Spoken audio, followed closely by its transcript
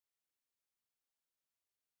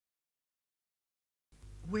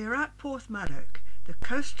We're at Porthmadog, the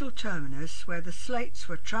coastal terminus where the slates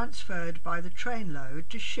were transferred by the trainload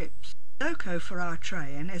to ships. The loco for our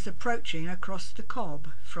train is approaching across the Cobb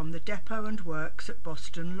from the depot and works at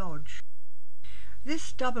Boston Lodge.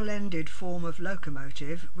 This double-ended form of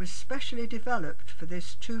locomotive was specially developed for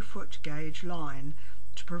this 2-foot gauge line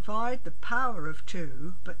to provide the power of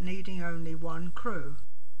 2 but needing only 1 crew.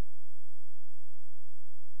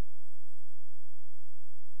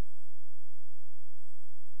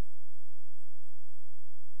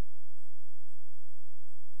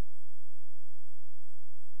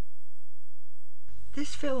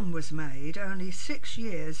 This film was made only 6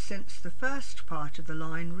 years since the first part of the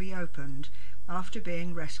line reopened after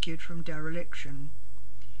being rescued from dereliction.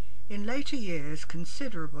 In later years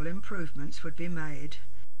considerable improvements would be made.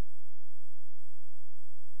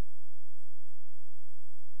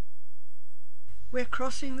 We're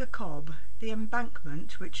crossing the Cobb, the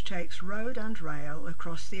embankment which takes road and rail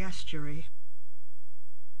across the estuary.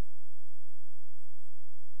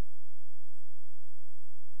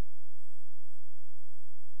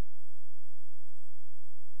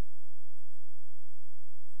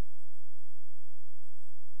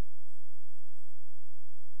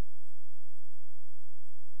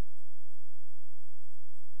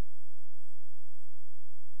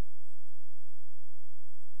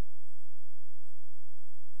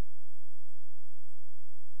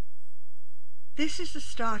 This is the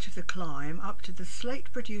start of the climb up to the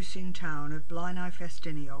slate-producing town of Blaenau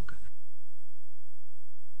Ffestiniog.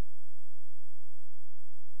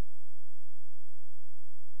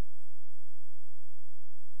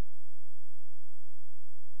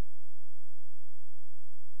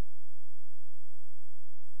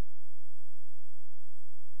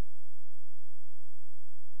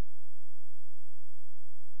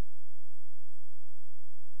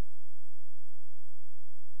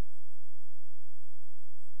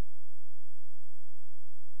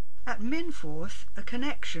 At Minforth, a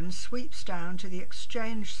connection sweeps down to the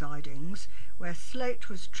exchange sidings where slate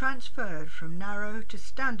was transferred from narrow to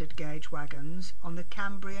standard gauge wagons on the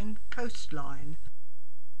Cambrian coastline.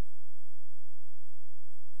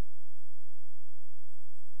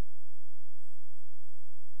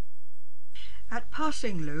 At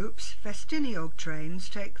passing loops, Ffestiniog trains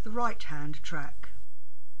take the right-hand track.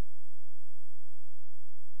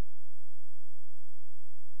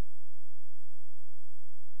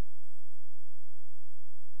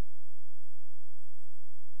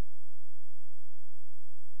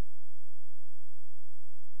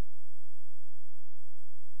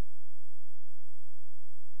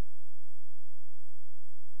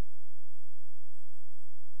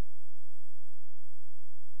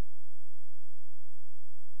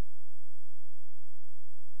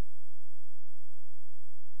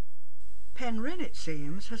 Penryn, it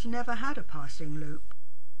seems, has never had a passing loop.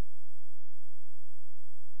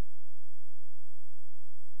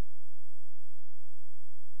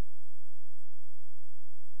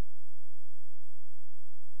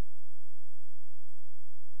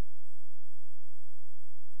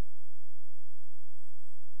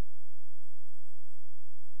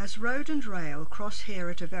 As road and rail cross here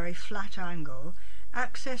at a very flat angle,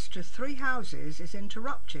 access to 3 houses is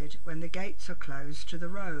interrupted when the gates are closed to the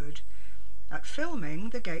road. At filming,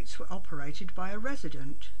 the gates were operated by a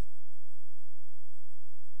resident.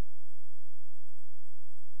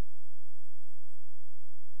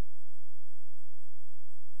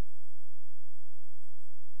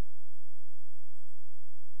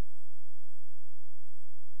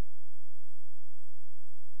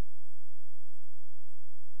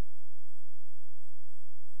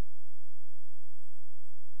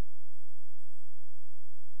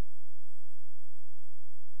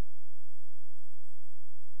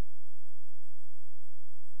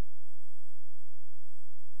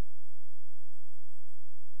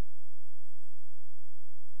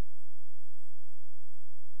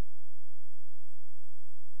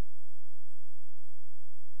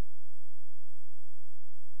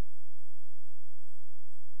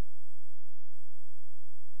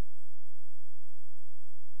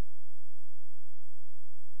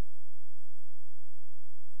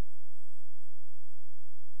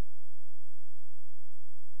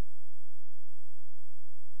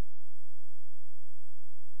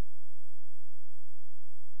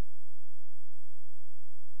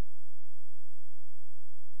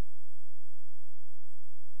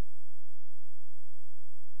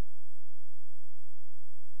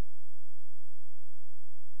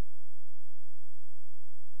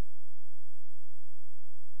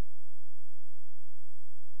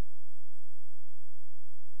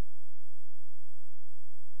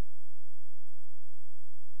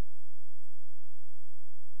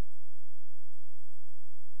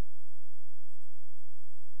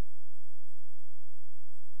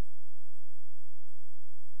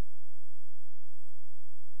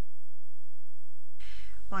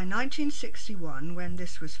 By 1961, when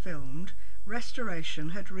this was filmed,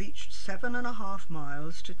 restoration had reached 7.5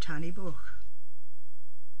 miles to Tannybuch.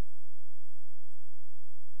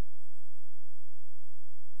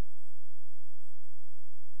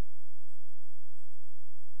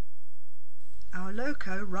 Our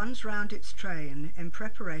loco runs round its train in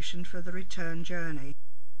preparation for the return journey.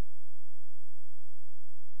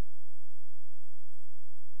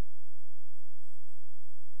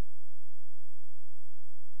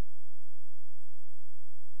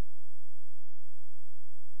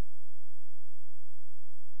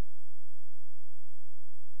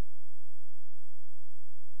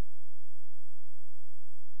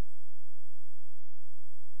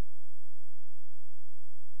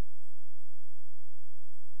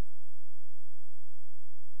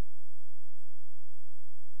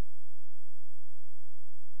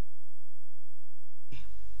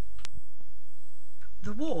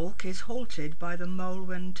 The walk is halted by the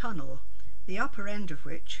Molwen Tunnel, the upper end of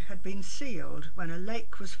which had been sealed when a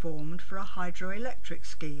lake was formed for a hydroelectric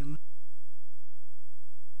scheme.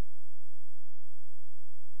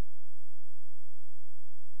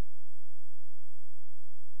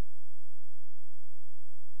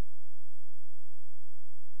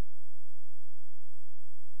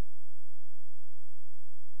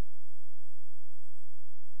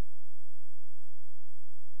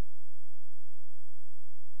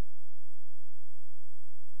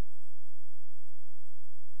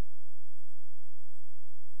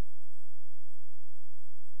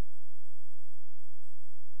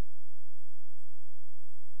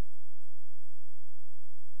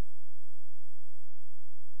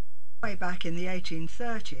 Way back in the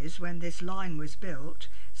 1830s, when this line was built,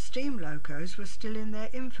 steam locos were still in their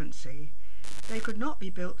infancy. They could not be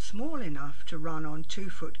built small enough to run on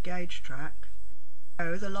 2-foot gauge track.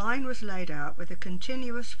 So the line was laid out with a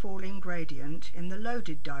continuous falling gradient in the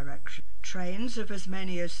loaded direction. Trains of as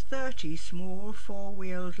many as 30 small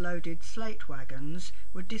 4-wheeled loaded slate wagons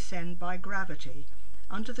would descend by gravity,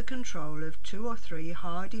 under the control of 2 or 3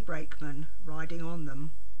 hardy brakemen riding on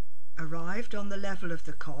them. Arrived on the level of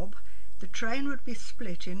the cob, the train would be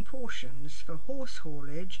split in portions for horse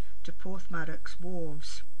haulage to Porthmadog's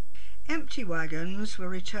wharves. Empty wagons were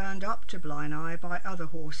returned up to Blaenau by other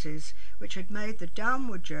horses, which had made the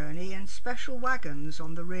downward journey in special wagons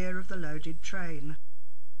on the rear of the loaded train.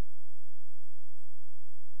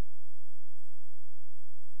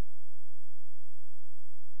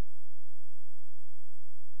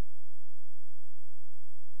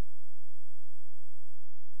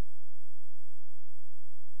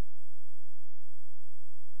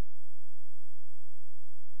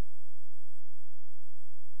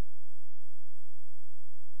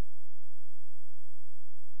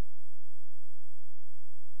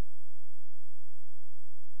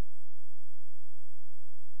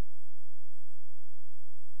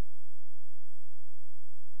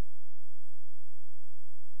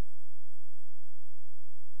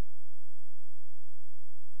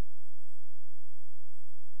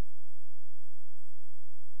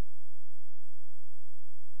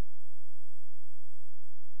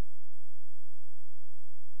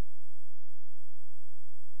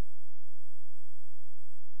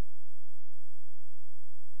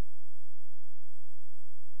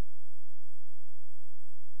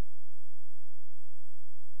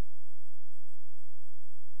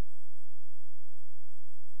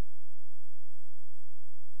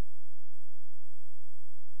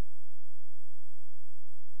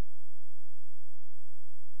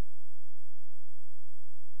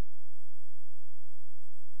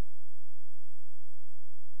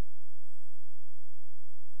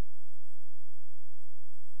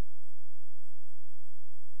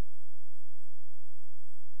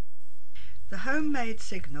 The homemade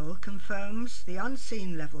signal confirms the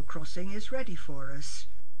unseen level crossing is ready for us.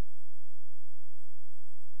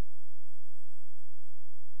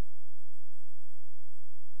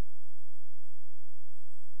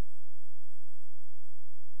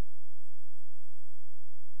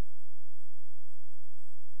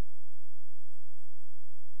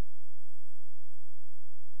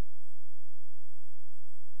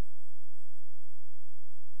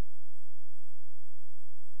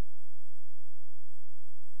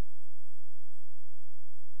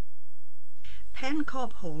 Pen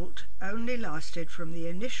Cob halt only lasted from the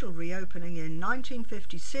initial reopening in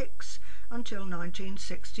 1956 until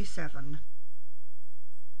 1967.